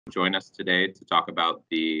Join us today to talk about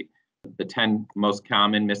the 10 most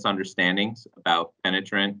common misunderstandings about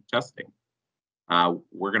penetrant testing.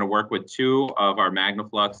 We're going to work with two of our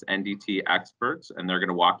MagnaFlux NDT experts, and they're going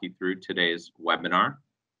to walk you through today's webinar.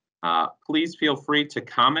 Please feel free to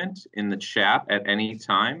comment in the chat at any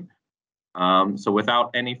time. So without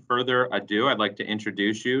any further ado, I'd like to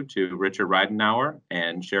introduce you to Richard Reidenauer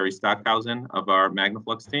and Sherry Stockhausen of our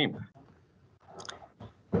MagnaFlux team.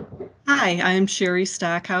 Hi, I'm Sherry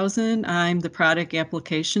Stockhausen. I'm the Product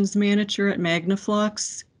Applications Manager at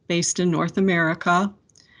MagnaFlux, based in North America.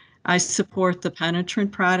 I support the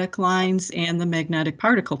Penetrant product lines and the magnetic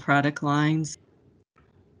particle product lines.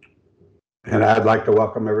 And I'd like to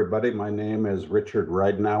welcome everybody. My name is Richard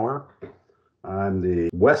Reidenauer. I'm the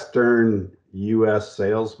Western U.S.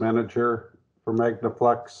 Sales Manager for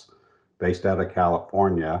MagnaFlux, based out of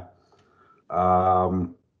California.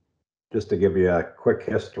 Just to give you a quick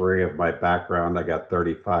history of my background, I got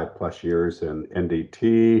 35 plus years in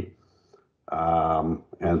NDT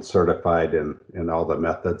and certified in all the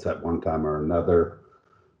methods at one time or another.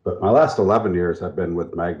 But my last 11 years I've been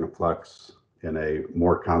with MagnaFlux in a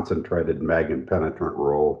more concentrated mag and penetrant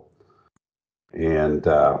role. And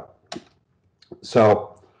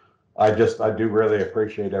so I do really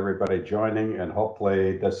appreciate everybody joining, and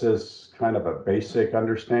hopefully this is kind of a basic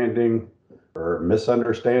understanding or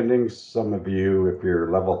misunderstandings. Some of you, if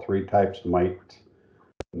you're level 3 types, might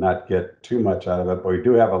not get too much out of it, but we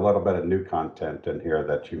do have a little bit of new content in here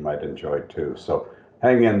that you might enjoy too. So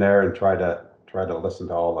hang in there and try to listen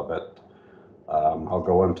to all of it. I'll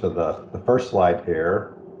go into the first slide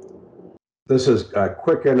here. This is a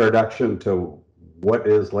quick introduction to what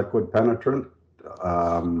is liquid penetrant,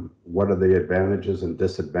 what are the advantages and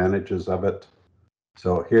disadvantages of it.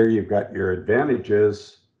 So here you've got your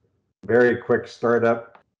advantages. Very quick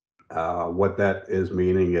startup. What that is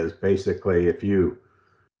meaning is basically if you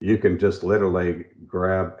can just literally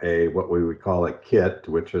grab what we would call a kit,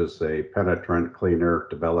 which is a penetrant cleaner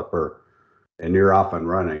developer, and you're off and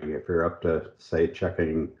running. If you're up to, say,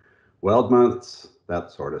 checking weld months, that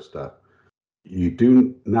sort of stuff. You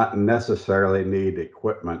do not necessarily need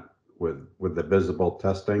equipment with the visible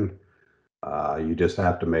testing. You just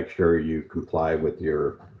have to make sure you comply with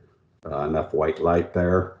your enough white light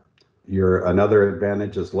there. Another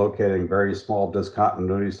advantage is locating very small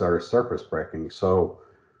discontinuities that are surface breaking. So,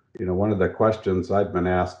 one of the questions I've been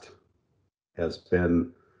asked has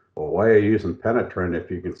been, well, why are you using penetrant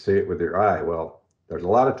if you can see it with your eye? Well, there's a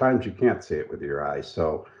lot of times you can't see it with your eye.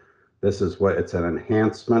 So this is it's an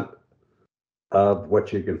enhancement of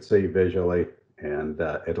what you can see visually, and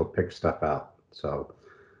it'll pick stuff out. So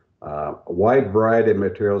a wide variety of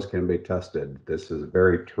materials can be tested. This is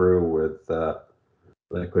very true with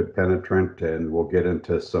liquid penetrant, and we'll get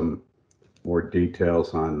into some more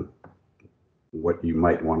details on what you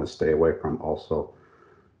might want to stay away from also.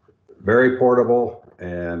 Very portable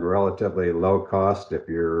and relatively low cost if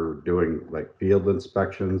you're doing like field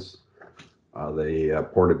inspections. The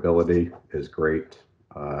portability is great,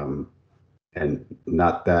 and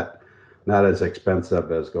not as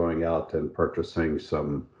expensive as going out and purchasing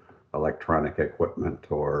some electronic equipment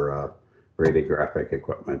or radiographic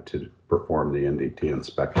equipment to perform the NDT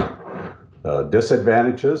inspection.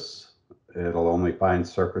 Disadvantages: it'll only find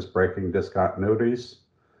surface breaking discontinuities.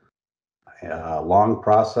 Long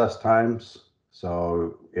process times.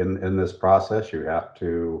 So in this process, you have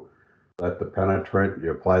to let the penetrant,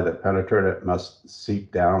 you apply the penetrant, it must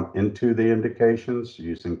seep down into the indications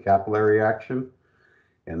using capillary action.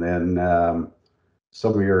 And then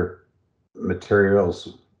some of your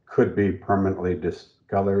materials could be permanently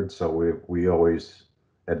discolored. So we always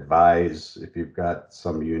advise, if you've got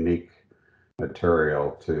some unique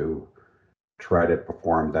material, to try to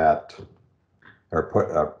perform that or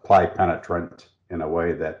apply penetrant in a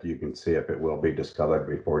way that you can see if it will be discolored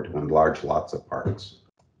before doing large lots of parts.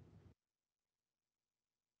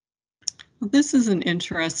 Well, this is an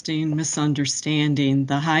interesting misunderstanding.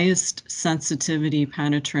 The highest sensitivity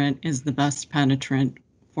penetrant is the best penetrant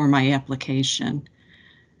for my application.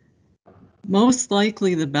 Most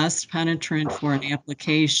likely the best penetrant for an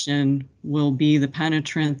application will be the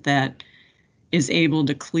penetrant that is able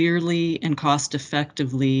to clearly and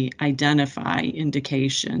cost-effectively identify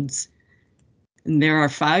indications. And there are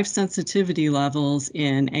 5 sensitivity levels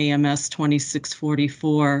in AMS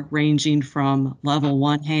 2644, ranging from level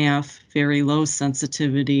 1/2, very low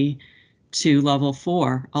sensitivity, to level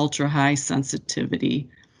 4, ultra high sensitivity.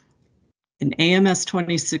 And AMS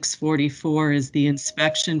 2644 is the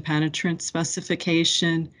inspection penetrant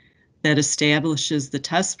specification that establishes the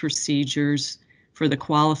test procedures for the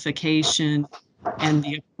qualification and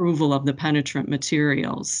the approval of the penetrant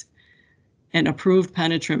materials. and approved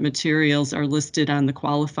penetrant materials are listed on the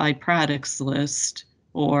qualified products list,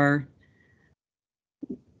 or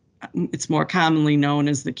it's more commonly known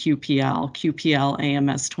as the QPL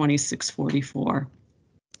AMS 2644.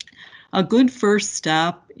 A good first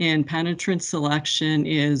step in penetrant selection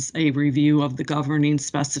is a review of the governing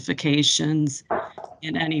specifications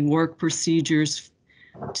and any work procedures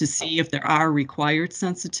to see if there are required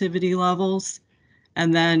sensitivity levels.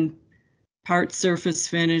 And then part surface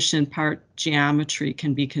finish and part geometry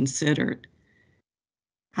can be considered.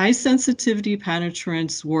 High sensitivity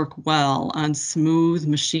penetrants work well on smooth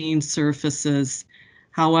machine surfaces.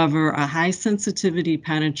 However, a high sensitivity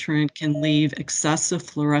penetrant can leave excessive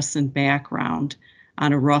fluorescent background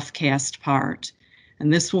on a rough cast part,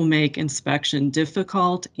 and this will make inspection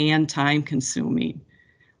difficult and time consuming.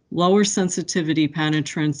 Lower sensitivity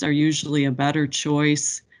penetrants are usually a better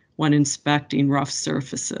choice when inspecting rough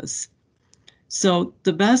surfaces. So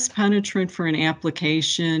the best penetrant for an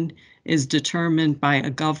application is determined by a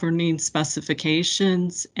governing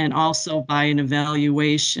specifications and also by an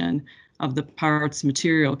evaluation of the part's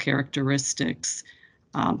material characteristics,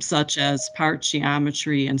 such as part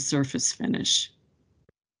geometry and surface finish.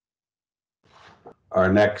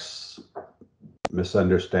 Our next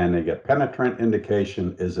misunderstanding, a penetrant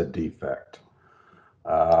indication is a defect.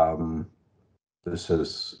 This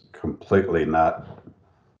is completely not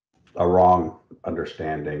a wrong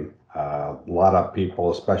understanding. A lot of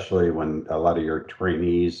people, especially when a lot of your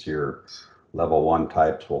trainees, your level 1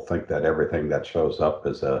 types, will think that everything that shows up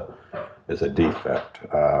is a defect.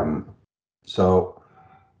 So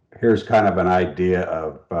here's kind of an idea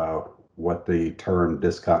of what the term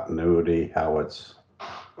discontinuity, how it's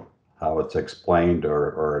explained,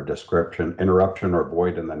 or a description: interruption or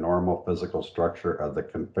void in the normal physical structure of the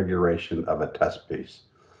configuration of a test piece.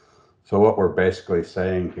 So what we're basically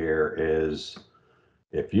saying here is,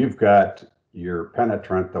 if you've got your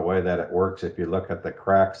penetrant, the way that it works, if you look at the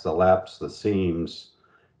cracks, the laps, the seams,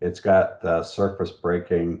 it's got the surface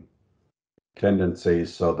breaking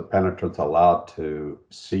tendencies, so the penetrant's allowed to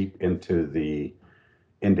seep into the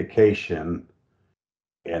indication,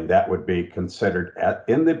 and that would be considered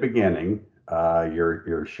in the beginning,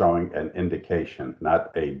 you're showing an indication,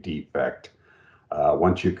 not a defect.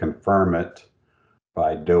 Once you confirm it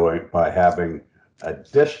by having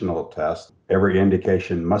additional tests, every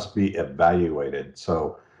indication must be evaluated.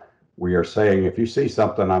 So we are saying, if you see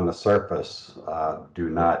something on the surface, do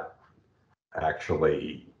not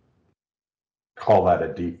actually call that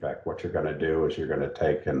a defect. What you're going to do is you're going to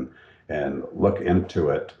take and look into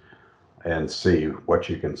it and see what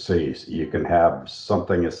you can see. You can have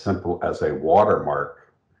something as simple as a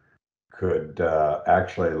watermark could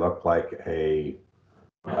actually look like a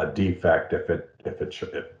defect if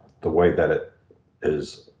the way that it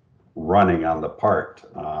is running on the part.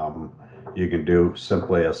 You can do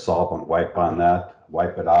simply a solvent wipe on that,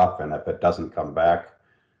 wipe it off, and if it doesn't come back,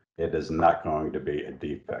 it is not going to be a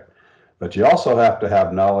defect. But you also have to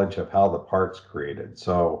have knowledge of how the part's created.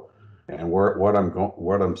 So, and what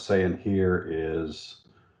I'm saying here is,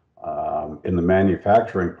 in the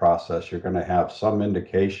manufacturing process, you're going to have some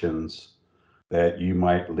indications that you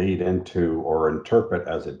might lead into or interpret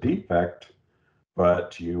as a defect,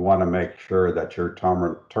 but you want to make sure that your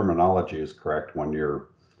terminology is correct when you're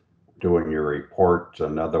doing your report.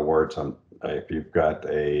 In other words, if you've got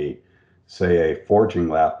say a forging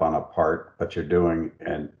lap on a part, but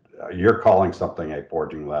you're calling something a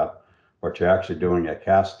forging lap, but you're actually doing a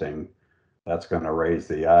casting, that's going to raise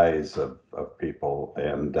the eyes of people,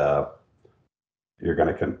 and you're going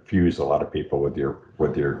to confuse a lot of people with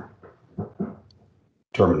your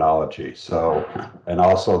terminology. So, and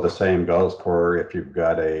also the same goes for if you've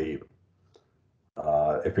got if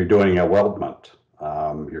you're doing a weldment,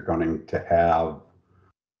 you're going to have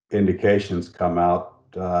indications come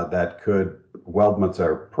out that weldments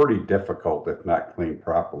are pretty difficult, if not cleaned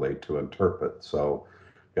properly, to interpret. So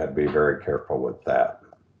you got to be very careful with that.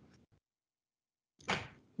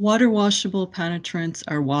 Water washable penetrants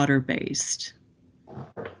are water-based.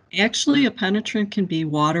 Actually, a penetrant can be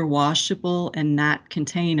water washable and not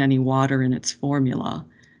contain any water in its formula.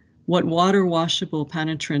 What water washable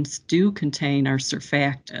penetrants do contain are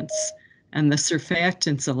surfactants, and the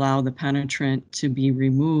surfactants allow the penetrant to be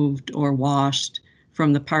removed or washed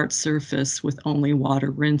from the part surface with only water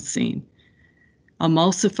rinsing.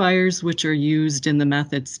 Emulsifiers, which are used in the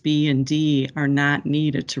methods B and D, are not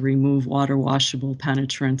needed to remove water washable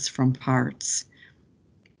penetrants from parts.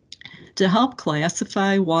 To help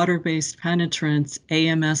classify water-based penetrants,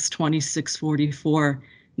 AMS 2644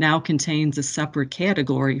 now contains a separate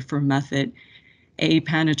category for method A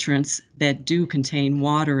penetrants that do contain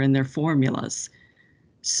water in their formulas.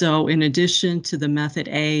 So in addition to the method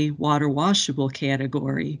A water washable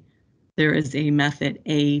category, there is a method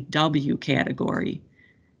AW category.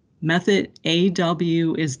 Method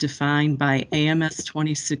AW is defined by AMS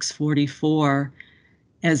 2644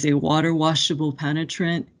 as a water washable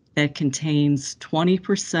penetrant that contains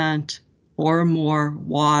 20% or more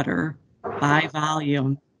water by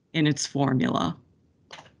volume in its formula.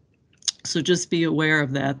 So just be aware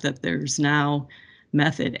of that there's now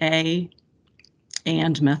method A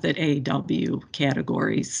and method AW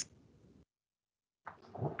categories.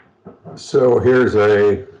 So here's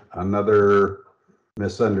another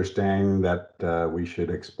misunderstanding that we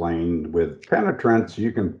should explain. With penetrants,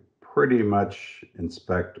 you can pretty much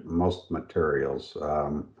inspect most materials.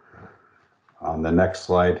 On the next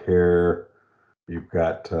slide here, you've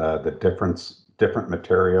got the different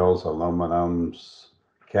materials: aluminums,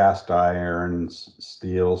 cast irons,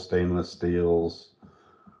 steel, stainless steels.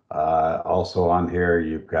 Also on here,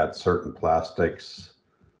 you've got certain plastics.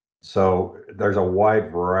 So there's a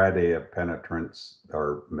wide variety of penetrants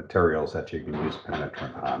or materials that you can use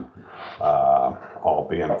penetrant on, all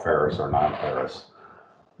being ferrous or non-ferrous.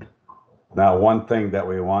 Now, one thing that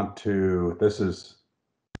we want to, this is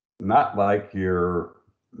not like your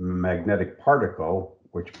magnetic particle,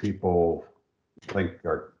 which people think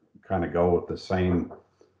are kind of go with the same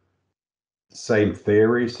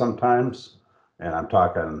theory sometimes. And I'm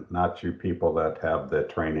talking not you people that have the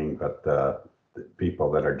training, but the people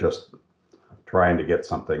that are just trying to get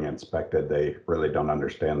something inspected. They really don't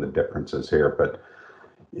understand the differences here. But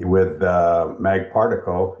with mag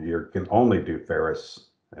particle, you can only do ferrous,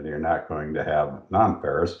 and you're not going to have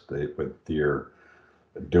non-ferrous. With your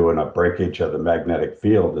doing a breakage of the magnetic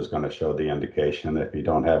field is going to show the indication. If you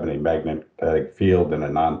don't have any magnetic field in a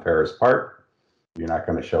non-ferrous part, you're not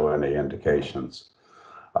going to show any indications.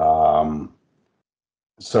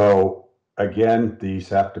 So again, these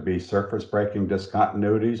have to be surface breaking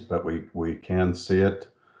discontinuities, but we can see it.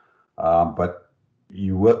 But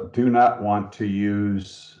you do not want to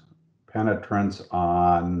use penetrants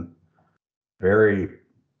on very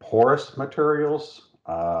porous materials.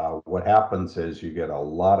 What happens is you get a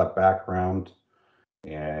lot of background,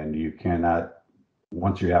 and you cannot,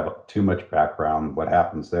 once you have too much background, what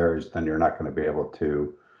happens there is then you're not going to be able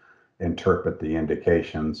to interpret the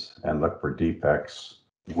indications and look for defects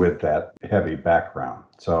with that heavy background.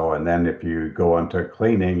 So, and then if you go into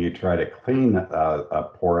cleaning, you try to clean a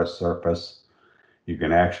porous surface, you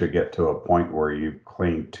can actually get to a point where you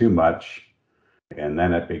clean too much, and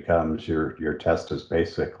then it becomes your test is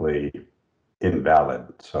basically invalid.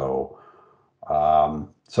 So,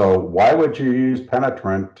 so why would you use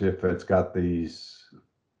penetrant if it's got these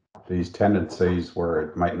tendencies where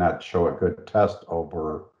it might not show a good test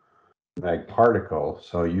over mag particle?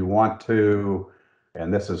 So you want to,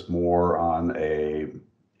 and this is more on a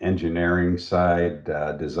engineering side,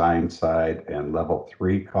 design side, and level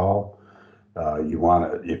 3 call. You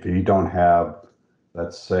want to, if you don't have,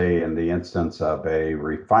 let's say in the instance of a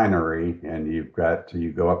refinery, and you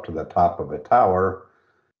go up to the top of a tower,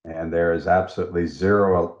 and there is absolutely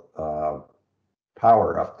zero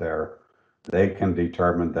power up there, they can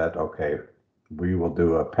determine that, okay, we will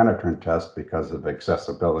do a penetrant test because of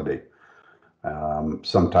accessibility.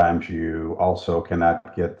 Sometimes you also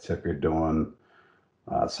cannot get, if you're doing,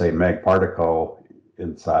 say, mag particle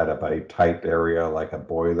inside of a tight area like a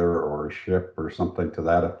boiler or a ship or something to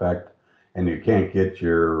that effect, and you can't get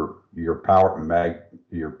your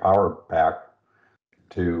power pack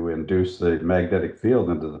to induce the magnetic field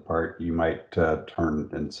into the part, you might turn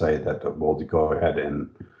and say that we'll go ahead and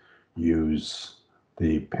use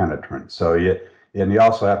the penetrant. So and you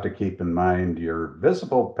also have to keep in mind your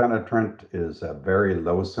visible penetrant is a very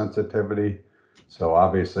low sensitivity. So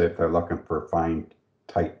obviously if they're looking for fine,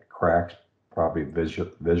 tight cracks, probably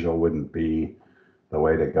visual wouldn't be the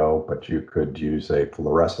way to go, but you could use a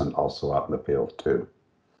fluorescent also out in the field too.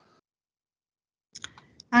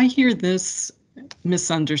 I hear this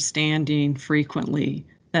misunderstanding frequently,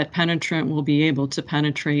 that penetrant will be able to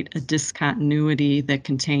penetrate a discontinuity that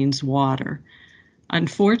contains water.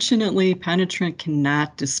 Unfortunately, penetrant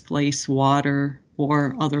cannot displace water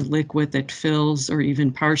or other liquid that fills or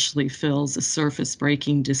even partially fills a surface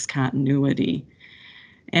breaking discontinuity.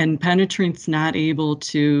 And penetrant's not able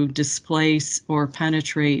to displace or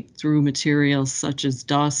penetrate through materials such as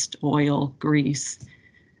dust, oil, grease.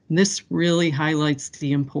 This really highlights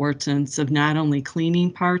the importance of not only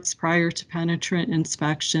cleaning parts prior to penetrant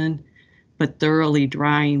inspection, but thoroughly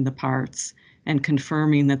drying the parts and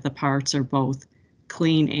confirming that the parts are both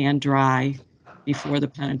clean and dry before the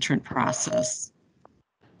penetrant process.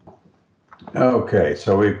 Okay,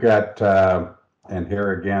 so we've got, and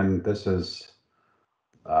here again, this is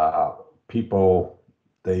People,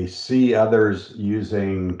 they see others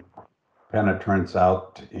using penetrants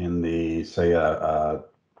out in the, say, a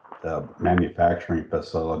manufacturing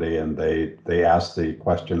facility, and they ask the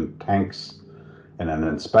question, tanks in an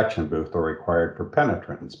inspection booth are required for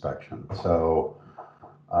penetrant inspection. So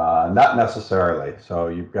not necessarily. So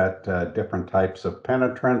you've got different types of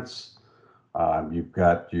penetrants. You've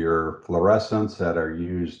got your fluorescents that are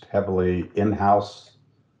used heavily in-house,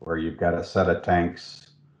 where you've got a set of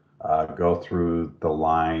tanks, go through the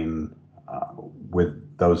line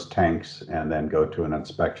with those tanks and then go to an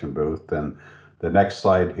inspection booth. And the next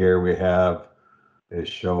slide here we have is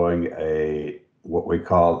showing what we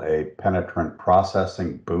call a penetrant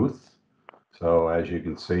processing booth. So as you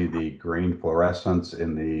can see, the green fluorescence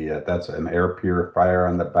in the, that's an air purifier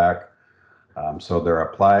on the back. So they're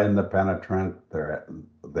applying the penetrant,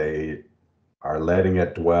 they are letting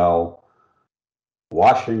it dwell,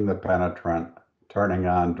 washing the penetrant, turning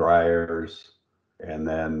on dryers, and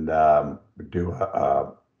then do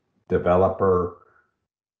a developer,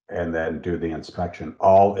 and then do the inspection,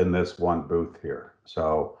 all in this one booth here.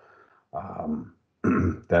 So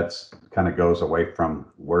that's kind of goes away from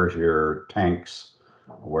where's your tanks,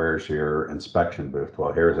 where's your inspection booth.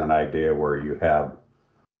 Well, here's an idea where you have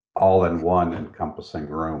all in one encompassing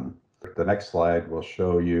room. The next slide will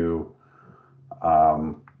show you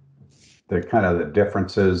the kind of the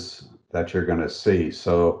differences that you're going to see.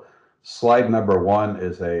 So slide number 1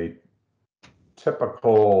 is a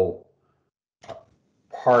typical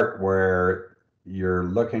part where you're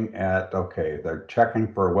looking at, okay, they're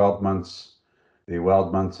checking for weldments. The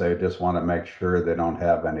weldments, they just want to make sure they don't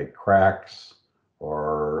have any cracks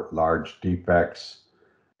or large defects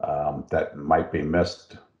that might be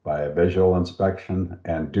missed by a visual inspection.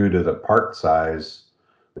 And due to the part size,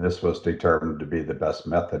 this was determined to be the best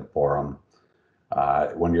method for them.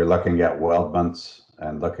 When you're looking at weldments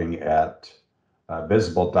and looking at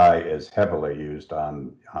visible dye is heavily used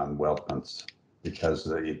on weldments because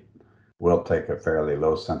they will take a fairly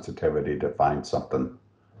low sensitivity to find something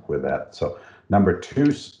with that. So number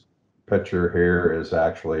 2 picture here is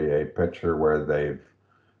actually a picture where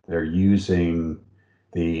they're using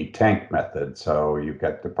the tank method. So you've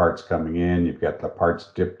got the parts coming in, you've got the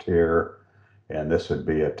parts dipped here, and this would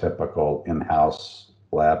be a typical in-house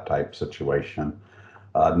lab type situation.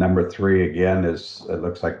 Number 3 again is, it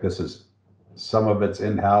looks like this is, some of it's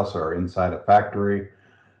in-house or inside a factory,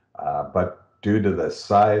 but due to the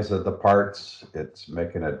size of the parts, it's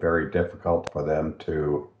making it very difficult for them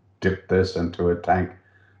to dip this into a tank.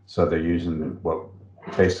 So they're using what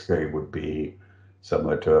basically would be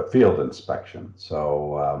similar to a field inspection.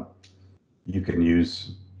 So you can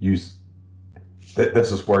use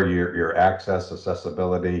this is where your access,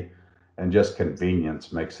 accessibility, and just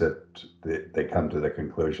convenience makes it, they come to the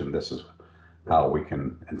conclusion, this is how we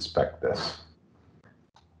can inspect this.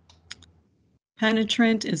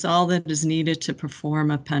 Penetrant is all that is needed to perform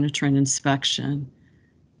a penetrant inspection.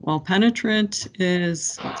 While penetrant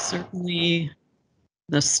is certainly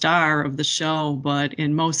the star of the show, but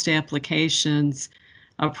in most applications,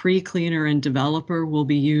 a pre-cleaner and developer will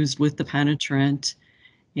be used with the penetrant.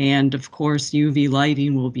 And of course, UV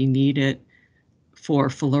lighting will be needed for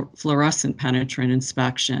fluorescent penetrant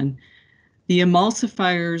inspection. The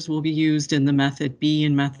emulsifiers will be used in the method B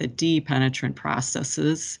and method D penetrant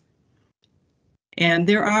processes. And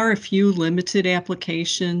there are a few limited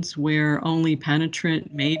applications where only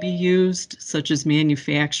penetrant may be used, such as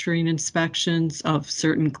manufacturing inspections of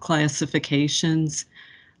certain classifications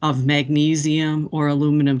of magnesium or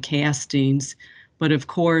aluminum castings. But of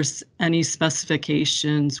course, any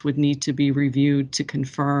specifications would need to be reviewed to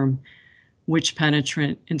confirm which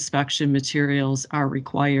penetrant inspection materials are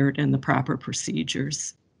required and the proper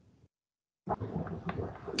procedures.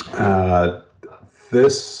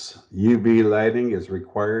 This UV lighting is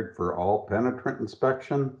required for all penetrant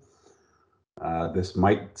inspection. This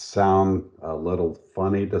might sound a little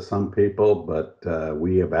funny to some people, but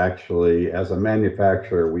we have actually, as a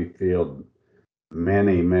manufacturer, we field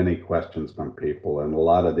many questions from people, and a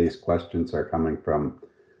lot of these questions are coming from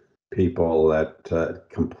people that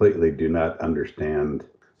completely do not understand.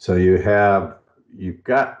 So you've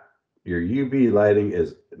got your UV lighting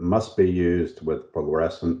must be used with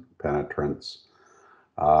fluorescent penetrants.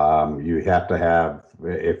 You have to have,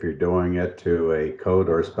 if you're doing it to a code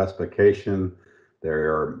or a specification,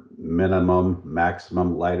 there are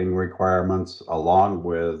maximum lighting requirements, along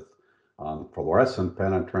with fluorescent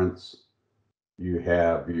penetrants. You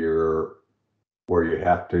have where you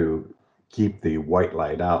have to keep the white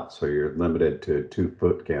light out, so you're limited to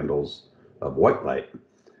 2-foot candles of white light.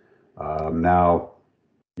 Now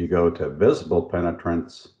you go to visible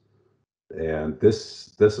penetrants, And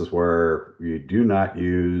this is where you do not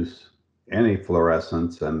use any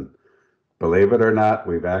fluorescence. And believe it or not,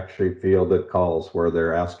 we've actually fielded calls where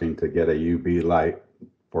they're asking to get a UV light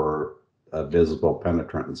for a visible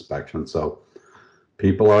penetrant inspection. So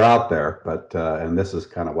people are out there, but and this is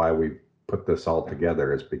kind of why we put this all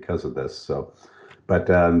together, is because of this. So, but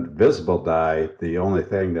visible dye, the only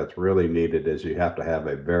thing that's really needed is you have to have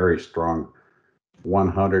a very strong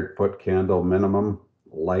 100-foot candle minimum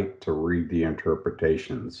light to read the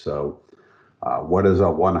interpretation. So what is a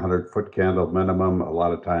 100-foot candle minimum? A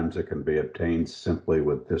lot of times it can be obtained simply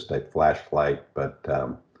with just a flashlight, but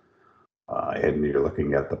and you're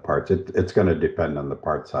looking at the parts. It's going to depend on the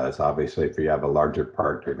part size. Obviously, if you have a larger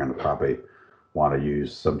part, you're going to probably want to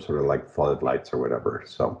use some sort of like floodlights or whatever.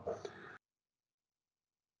 So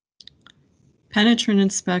Penetrant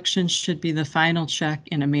inspection should be the final check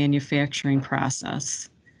in a manufacturing process.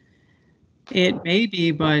 It may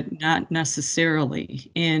be, but not necessarily.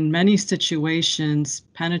 In many situations,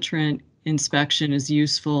 penetrant inspection is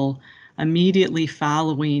useful immediately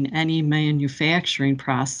following any manufacturing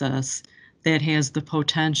process that has the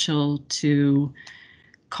potential to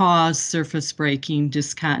cause surface breaking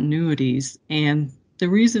discontinuities. And the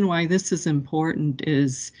reason why this is important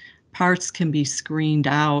is parts can be screened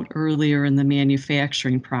out earlier in the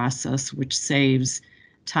manufacturing process, which saves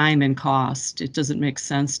time and cost. It doesn't make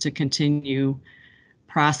sense to continue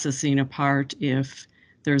processing a part if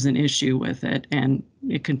there's an issue with it and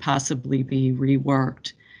it can possibly be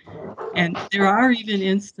reworked. And there are even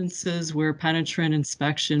instances where penetrant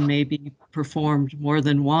inspection may be performed more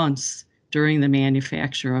than once during the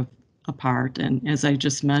manufacture of a part. And as I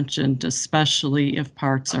just mentioned, especially if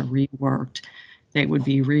parts are reworked, they would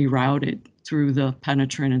be rerouted through the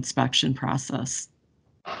penetrant inspection process.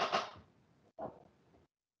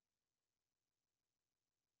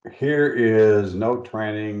 here is no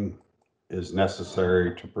training is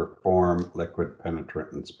necessary to perform liquid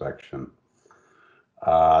penetrant inspection.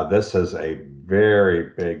 This is a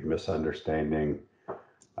very big misunderstanding.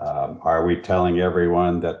 Are we telling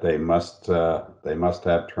everyone that they must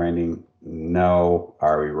have training? No.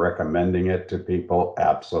 Are we recommending it to people?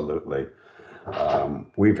 Absolutely.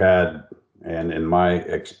 We've had, and in my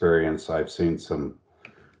experience, I've seen some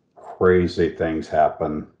crazy things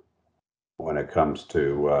happen when it comes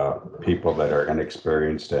to people that are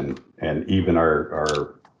inexperienced, and even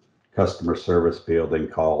our customer service fielding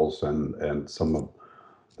calls and some of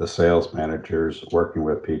the sales managers working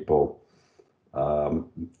with people,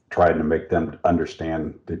 trying to make them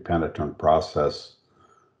understand the penetrant process.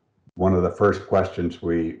 One of the first questions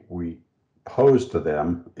we pose to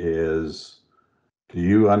them is, do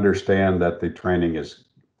you understand that the training is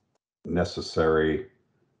necessary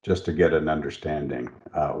just to get an understanding?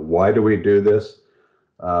 Why do we do this?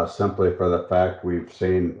 Simply for the fact we've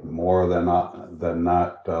seen more than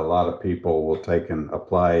not a lot of people will take and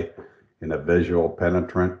apply in a visual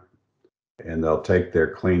penetrant, and they'll take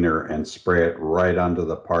their cleaner and spray it right onto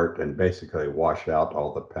the part and basically wash out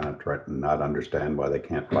all the penetrant and not understand why they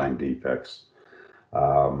can't find defects.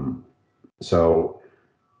 So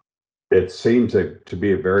it seems to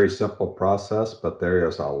be a very simple process, but there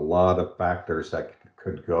is a lot of factors that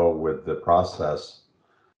could go with the process,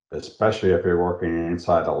 especially if you're working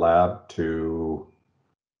inside a lab, to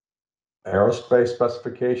aerospace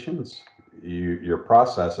specifications. Your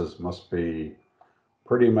processes must be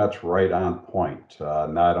pretty much right on point,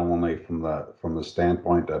 not only from the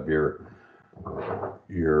standpoint of your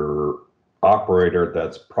operator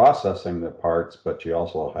that's processing the parts, but you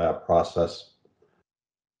also have processes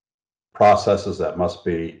that must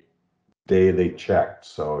be daily checked.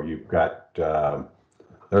 So you've got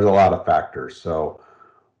there's a lot of factors. So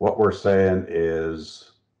what we're saying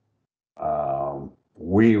is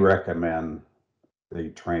we recommend the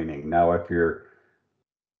training. Now, if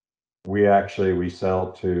we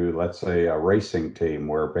sell to, let's say, a racing team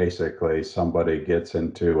where basically somebody gets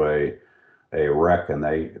into a wreck and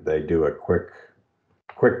they do a quick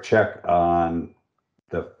check on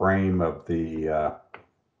the frame of the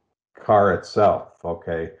car itself.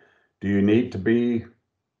 Okay, do you need to be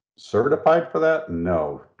certified for that?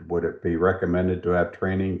 No. Would it be recommended to have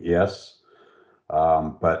training? Yes.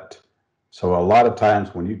 But so a lot of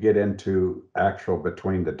times when you get into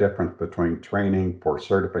the difference between training for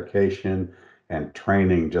certification and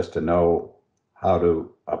training just to know how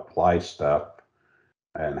to apply stuff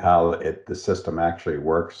and how the system actually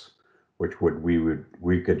works, which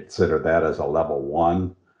we could consider that as a level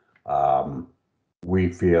 1.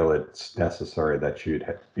 We feel it's necessary that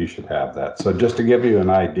you should have that. So just to give you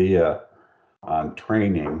an idea on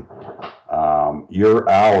training, your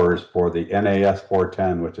hours for the NAS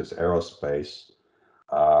 410, which is aerospace,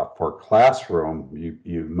 for classroom,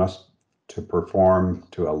 you must to perform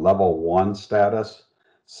to a level 1 status,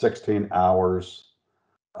 16 hours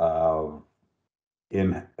of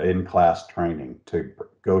in-class training. To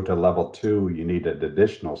go to level 2, you need an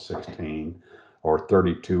additional 16 or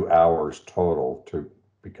 32 hours total to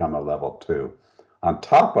become a level 2. On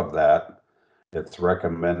top of that, it's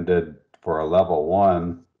recommended for a level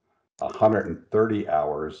 1, 130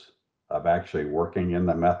 hours of actually working in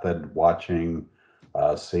the method, watching,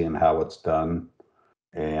 seeing how it's done,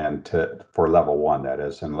 and for level 1, that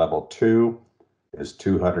is. And level 2 is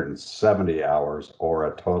 270 hours or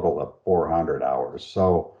a total of 400 hours.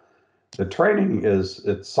 So the training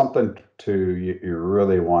it's something you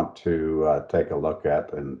really want to take a look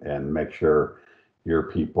at and make sure your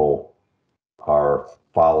people are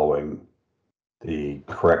following the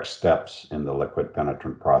correct steps in the liquid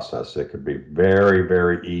penetrant process. It could be very,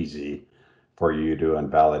 very easy for you to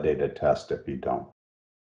invalidate a test if you don't.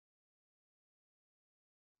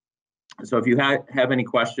 So if you have any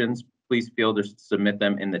questions, please feel to submit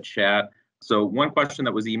them in the chat. So one question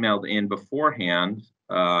that was emailed in beforehand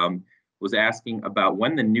was asking about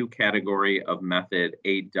when the new category of method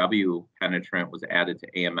AW penetrant was added to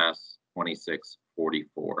AMS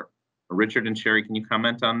 2644. Richard and Sherry, can you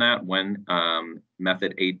comment on that, when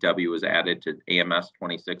method AW was added to AMS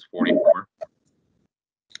 2644?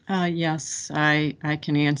 Yes, I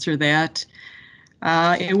can answer that.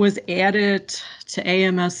 It was added to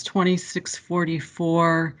AMS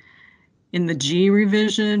 2644 in the G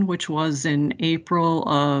revision, which was in April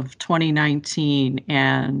of 2019,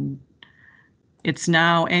 and it's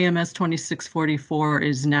now AMS 2644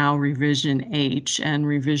 is now revision H, and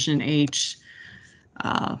revision H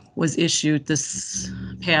was issued this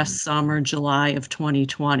past summer, July of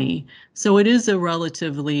 2020. So it is a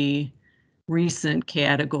relatively recent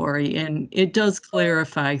category, and it does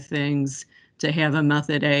clarify things to have a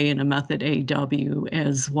method A and a method AW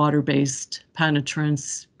as water-based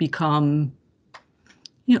penetrants become,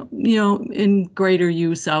 you know, in greater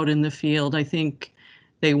use out in the field. I think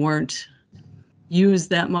they weren't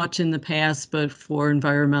used that much in the past, but for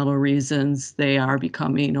environmental reasons, they are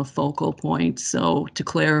becoming a focal point. So to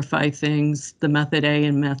clarify things, the method A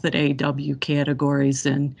and method AW categories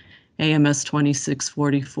in AMS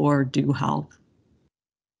 2644 do help.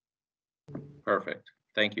 Perfect.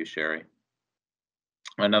 Thank you, Sherry.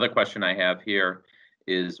 Another question I have here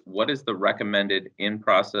is, what is the recommended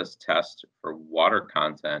in-process test for water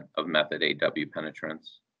content of method AW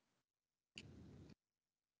penetrants?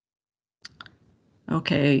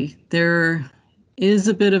 Okay, there is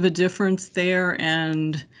a bit of a difference there,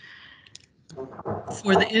 and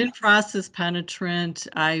for the in-process penetrant,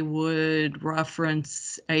 I would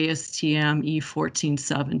reference ASTM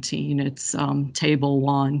E1417. It's table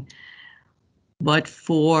 1. But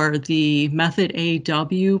for the method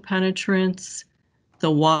AW penetrants, the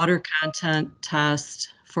water content test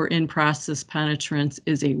for in-process penetrants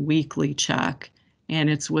is a weekly check, and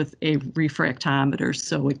it's with a refractometer.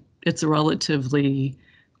 So it's a relatively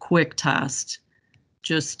quick test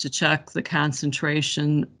just to check the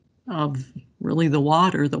concentration of really the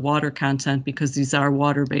water content, because these are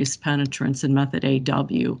water-based penetrants in method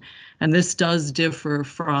AW. And this does differ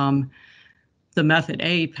from the method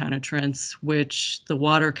A penetrants, which the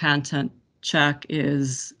water content check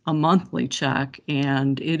is a monthly check,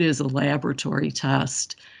 and it is a laboratory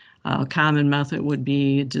test. A common method would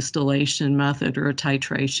be a distillation method or a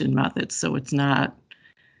titration method, so it's not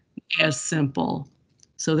as simple.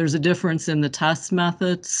 So there's a difference in the test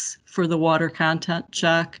methods for the water content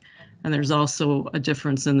check, and there's also a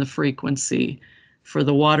difference in the frequency. For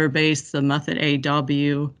the water-based, the method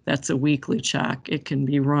AW, that's a weekly check. It can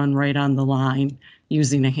be run right on the line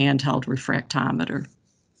using a handheld refractometer.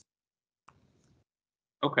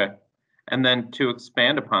 Okay. And then to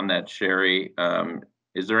expand upon that, Sherry,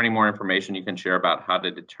 is there any more information you can share about how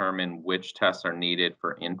to determine which tests are needed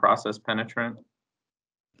for in-process penetrant?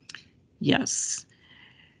 Yes.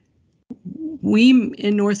 We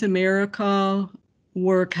in North America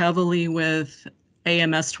work heavily with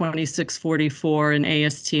AMS 2644 and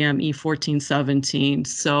ASTM E1417.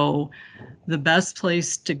 So the best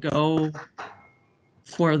place to go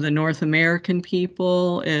for the North American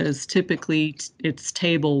people is typically it's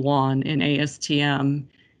table 1 in ASTM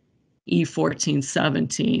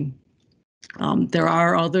E1417. There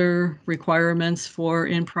are other requirements for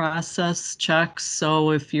in-process checks.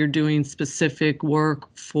 So if you're doing specific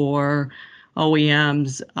work for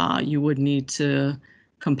OEMs, you would need to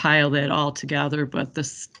compile that all together. But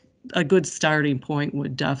a good starting point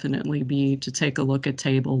would definitely be to take a look at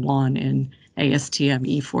table 1 in ASTM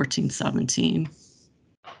E1417.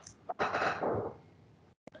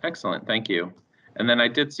 Excellent, thank you. And then I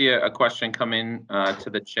did see a question come in to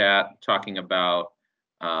the chat talking about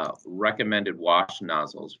recommended wash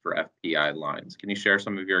nozzles for FPI lines. Can you share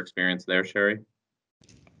some of your experience there, Sherry?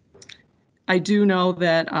 I do know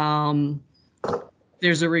that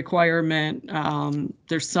there's a requirement,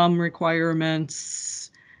 there's some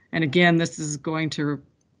requirements, and again, this is going to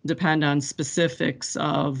depend on specifics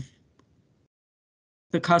of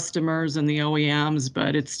the customers and the OEMs,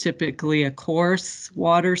 but it's typically a coarse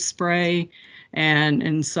water spray. And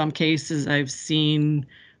in some cases I've seen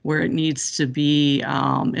where it needs to be,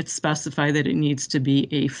 it's specified that it needs to be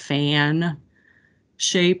a fan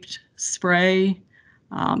shaped spray.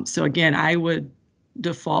 So again, I would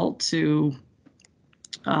default to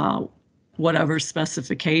whatever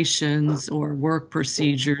specifications or work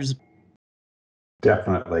procedures.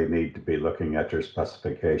 Definitely need to be looking at your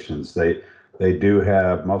specifications. They do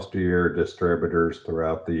have, most of your distributors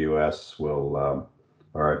throughout the U.S. will,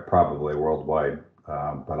 or probably worldwide,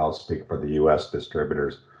 but I'll speak for the U.S.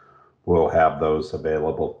 distributors, will have those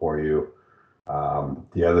available for you.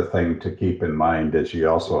 The other thing to keep in mind is you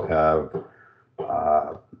also have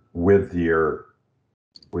with your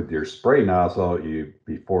spray nozzle,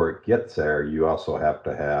 before it gets there, you also have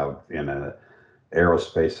to have, in an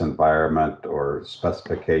aerospace environment or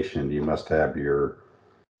specification, you must have your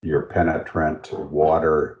penetrant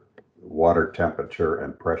water temperature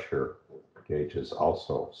and pressure gauges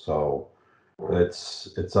also. So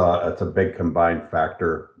it's a big combined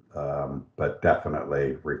factor, but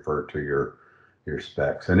definitely refer to your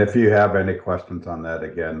specs. And if you have any questions on that,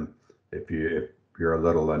 again, if you're a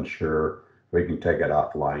little unsure, we can take it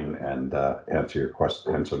offline and answer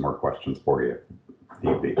more questions for you if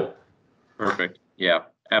need be. Perfect. Yeah,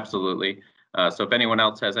 absolutely. So if anyone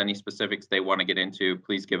else has any specifics they want to get into,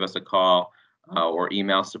 please give us a call or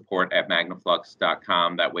email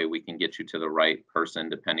support@magnaflux.com. That way we can get you to the right person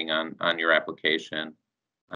depending on your application.